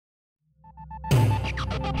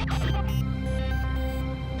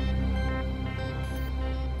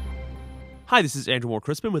Hi, this is Andrew Moore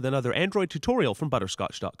Crispin with another Android tutorial from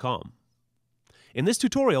Butterscotch.com. In this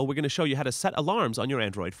tutorial, we're going to show you how to set alarms on your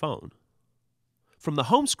Android phone. From the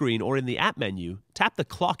home screen or in the app menu, tap the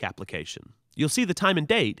Clock application. You'll see the time and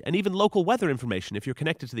date and even local weather information if you're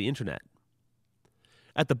connected to the internet.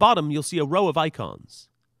 At the bottom, you'll see a row of icons.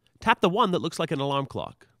 Tap the one that looks like an alarm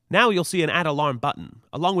clock. Now you'll see an Add Alarm button,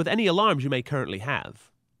 along with any alarms you may currently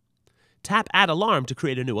have. Tap Add Alarm to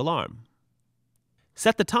create a new alarm.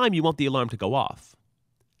 Set the time you want the alarm to go off.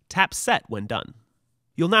 Tap Set when done.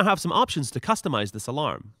 You'll now have some options to customize this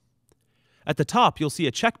alarm. At the top, you'll see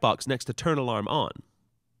a checkbox next to Turn Alarm On.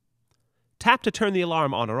 Tap to turn the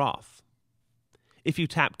alarm on or off. If you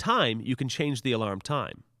tap Time, you can change the alarm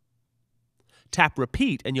time. Tap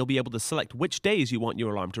Repeat and you'll be able to select which days you want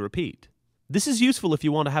your alarm to repeat. This is useful if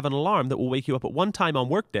you want to have an alarm that will wake you up at one time on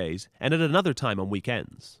workdays and at another time on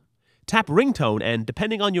weekends. Tap Ringtone and,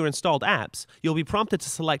 depending on your installed apps, you'll be prompted to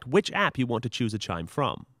select which app you want to choose a chime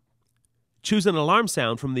from. Choose an alarm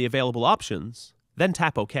sound from the available options, then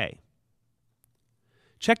tap OK.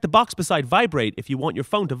 Check the box beside Vibrate if you want your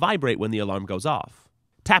phone to vibrate when the alarm goes off.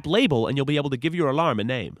 Tap Label and you'll be able to give your alarm a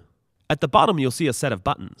name. At the bottom, you'll see a set of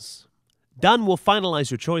buttons. Done will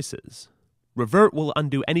finalize your choices. Revert will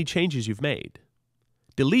undo any changes you've made.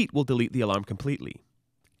 Delete will delete the alarm completely.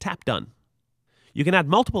 Tap Done. You can add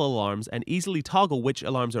multiple alarms and easily toggle which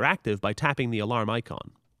alarms are active by tapping the alarm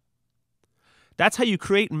icon. That's how you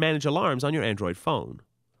create and manage alarms on your Android phone.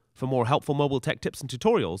 For more helpful mobile tech tips and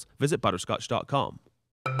tutorials, visit Butterscotch.com.